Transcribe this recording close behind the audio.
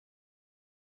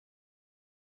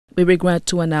We regret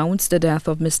to announce the death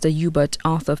of Mr. Hubert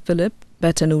Arthur Philip,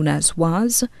 better known as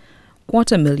Was,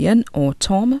 $250,000 or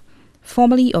Tom,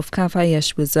 formerly of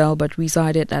Cavayesh Wizelle but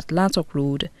resided at Lattock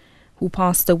Road, who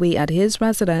passed away at his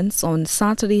residence on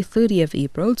Saturday 30th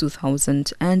April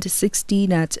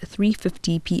 2016 at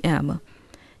 3:50 p.m.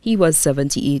 He was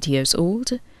 78 years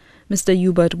old. Mr.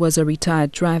 Hubert was a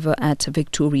retired driver at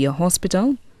Victoria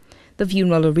Hospital. The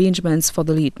funeral arrangements for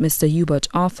the late Mr. Hubert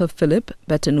Arthur Philip,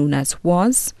 better known as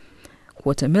Was,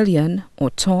 $250,000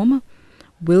 or Tom,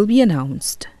 will be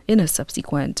announced in a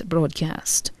subsequent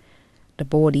broadcast. The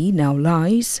body now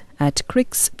lies at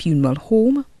Crick's Funeral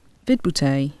Home,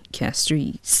 Vidbouteille,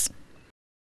 Castries.